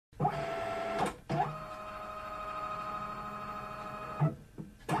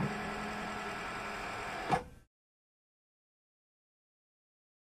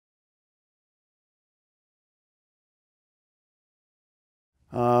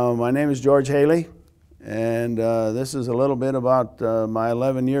My name is George Haley, and this is a little bit about my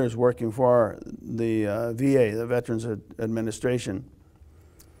 11 years working for the VA, the Veterans Administration.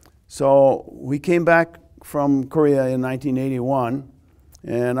 So we came back from Korea in 1981,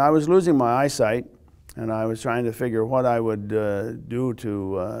 and I was losing my eyesight, and I was trying to figure what I would do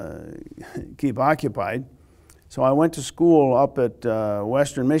to keep occupied. So I went to school up at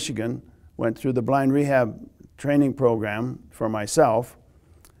Western Michigan, went through the blind rehab training program for myself,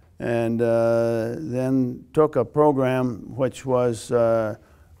 and then took a program which was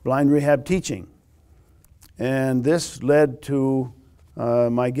blind rehab teaching. And this led to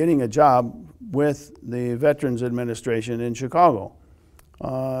my getting a job with the Veterans Administration in Chicago.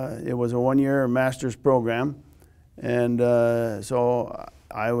 It was a one-year master's program, and so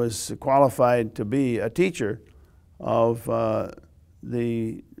I was qualified to be a teacher of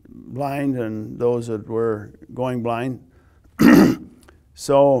the blind and those that were going blind.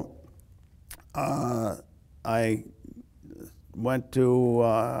 So I went to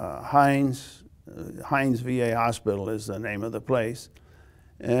Hines VA Hospital is the name of the place,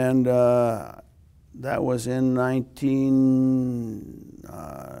 and that was in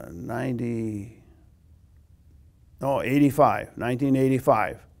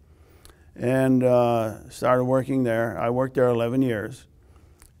 1985, and started working there. I worked there 11 years,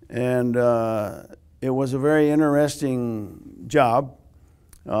 and it was a very interesting job.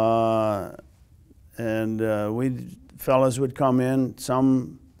 Fellas would come in,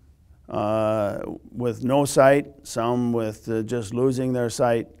 some with no sight, some with just losing their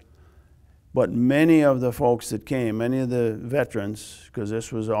sight. But many of the folks that came, many of the veterans, because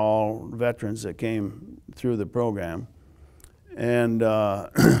this was all veterans that came through the program, and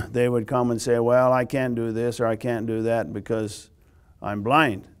they would come and say, well, I can't do this or I can't do that because I'm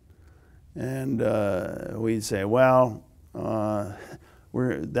blind. And we'd say, well,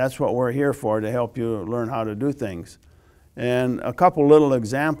 that's what we're here for, to help you learn how to do things. And a couple little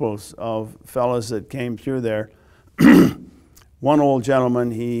examples of fellas that came through there. One old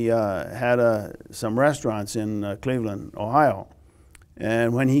gentleman, he had some restaurants in Cleveland, Ohio.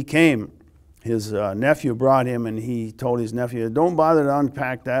 And when he came, his nephew brought him, and he told his nephew, don't bother to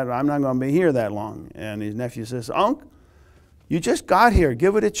unpack that, I'm not going to be here that long. And his nephew says, Unc, you just got here,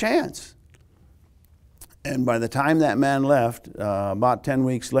 give it a chance. And by the time that man left, about 10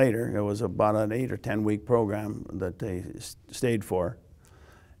 weeks later, it was about an 8 or 10 week program that they stayed for.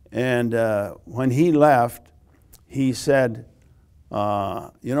 And when he left, he said,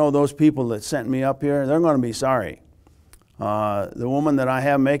 you know, those people that sent me up here, they're going to be sorry. The woman that I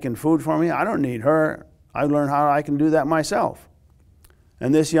have making food for me, I don't need her. I learned how I can do that myself.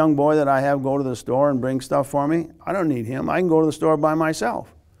 And this young boy that I have go to the store and bring stuff for me, I don't need him. I can go to the store by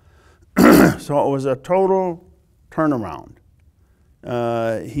myself. So it was a total turnaround.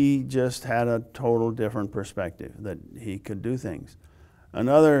 He just had a total different perspective that he could do things.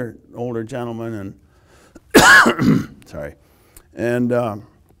 Another older gentleman, and sorry, and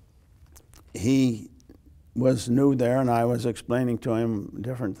he was new there, and I was explaining to him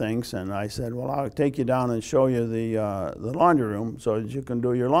different things, and I said, well, I'll take you down and show you the laundry room so that you can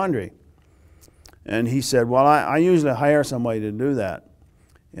do your laundry. And he said, well, I usually hire somebody to do that.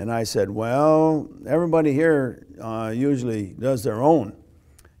 And I said, well, everybody here usually does their own.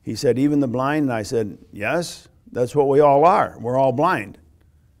 He said, even the blind? And I said, yes, that's what we all are. We're all blind.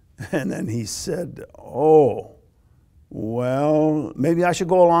 And then he said, oh, well, maybe I should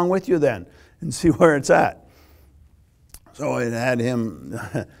go along with you then and see where it's at. So it had him,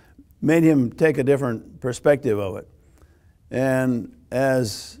 made him take a different perspective of it. And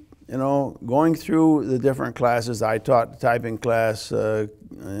as you know, going through the different classes, I taught the typing class and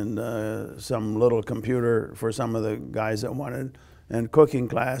some little computer for some of the guys that wanted, and cooking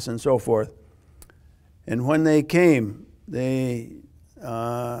class and so forth. And when they came, they,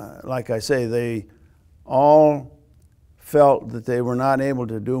 like I say, they all felt that they were not able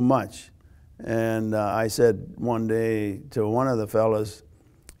to do much. And I said one day to one of the fellas,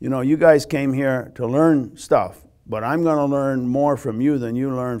 you know, you guys came here to learn stuff, but I'm going to learn more from you than you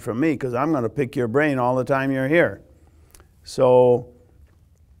learn from me, because I'm going to pick your brain all the time you're here. So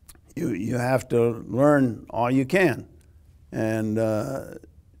you have to learn all you can. And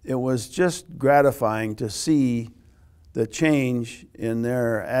it was just gratifying to see the change in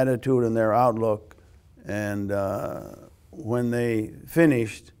their attitude and their outlook. And when they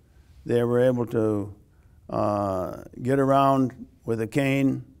finished, they were able to get around with a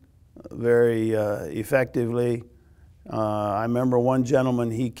cane very effectively. I remember one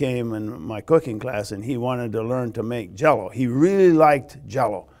gentleman, he came in my cooking class and he wanted to learn to make JELL-O. He really liked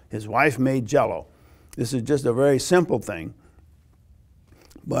JELL-O. His wife made JELL-O. This is just a very simple thing.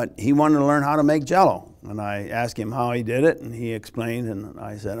 But he wanted to learn how to make Jell-O. And I asked him how he did it, and he explained, and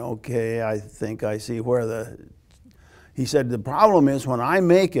I said, okay, I think I see where he said, the problem is when I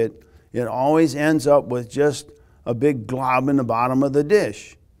make it, it always ends up with just a big glob in the bottom of the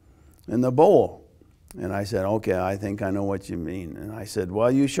dish, in the bowl. And I said, okay, I think I know what you mean. And I said, well,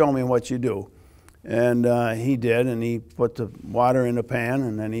 you show me what you do. And he did, and he put the water in the pan,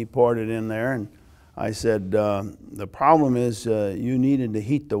 and then he poured it in there. And I said, the problem is you needed to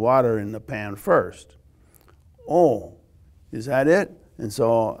heat the water in the pan first. Oh, is that it? And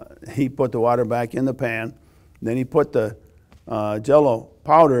so he put the water back in the pan. Then he put the Jell-O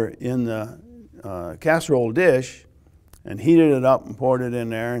powder in the casserole dish and heated it up and poured it in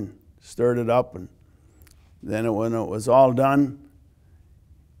there and stirred it up. And then when it was all done,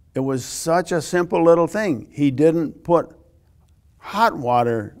 it was such a simple little thing. He didn't put hot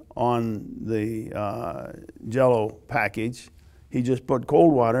water on the Jell-O package. He just put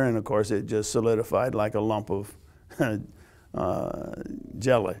cold water, and of course it just solidified like a lump of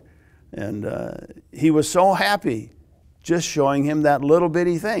jelly. And he was so happy just showing him that little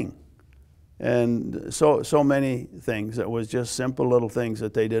bitty thing. And so many things. It was just simple little things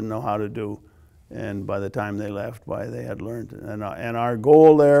that they didn't know how to do. And by the time they left, they had learned. And our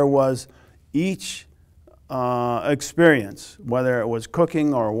goal there was each experience, whether it was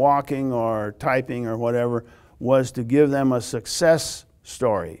cooking or walking or typing or whatever, was to give them a success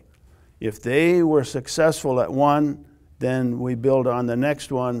story. If they were successful at one, then we build on the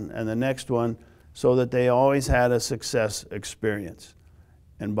next one and the next one so that they always had a success experience.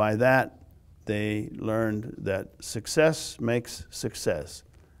 And by that, they learned that success makes success.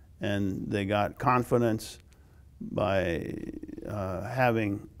 And they got confidence by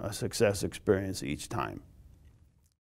having a success experience each time.